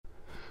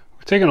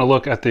Taking a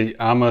look at the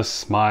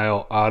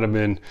AmasSmile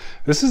Ottoman.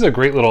 This is a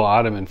great little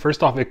Ottoman.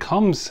 First off, it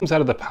comes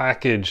out of the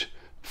package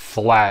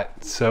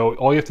flat, so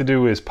all you have to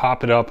do is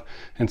pop it up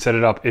and set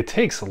it up. It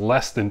takes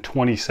less than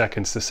 20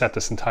 seconds to set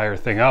this entire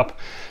thing up,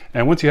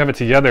 and once you have it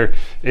together,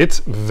 it's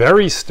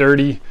very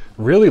sturdy,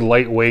 really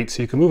lightweight,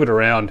 so you can move it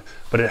around,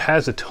 but it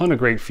has a ton of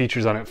great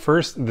features on it.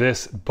 First,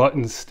 this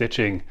button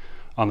stitching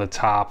on the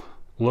top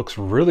looks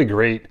really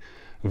great,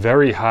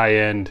 very high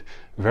end,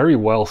 very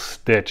well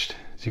stitched.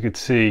 As you can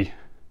see,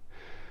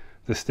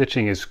 the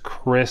stitching is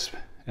crisp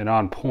and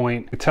on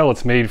point. You can tell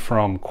it's made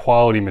from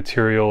quality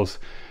materials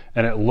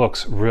and it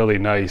looks really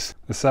nice.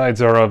 The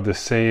sides are of the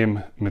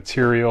same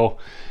material,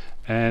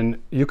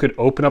 and you could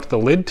open up the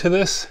lid to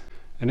this,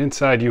 and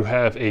inside you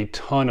have a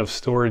ton of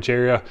storage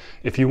area.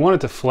 If you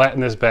wanted to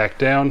flatten this back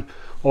down,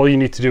 all you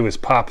need to do is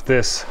pop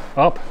this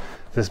up.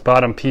 This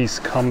bottom piece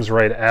comes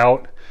right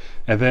out,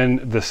 and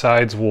then the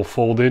sides will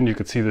fold in. You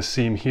can see the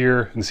seam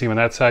here and the seam on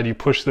that side. You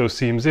push those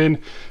seams in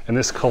and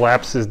this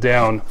collapses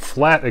down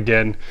flat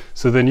again.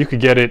 So then you could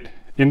get it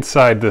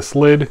inside this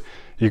lid.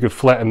 You could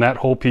flatten that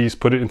whole piece,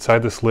 put it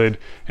inside this lid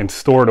and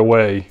store it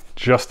away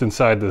just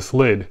inside this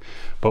lid.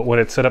 But when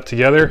it's set up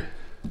together,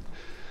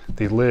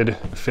 the lid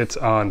fits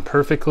on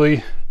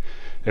perfectly.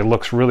 It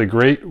looks really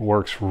great,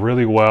 works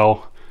really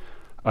well.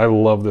 I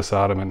love this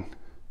Ottoman.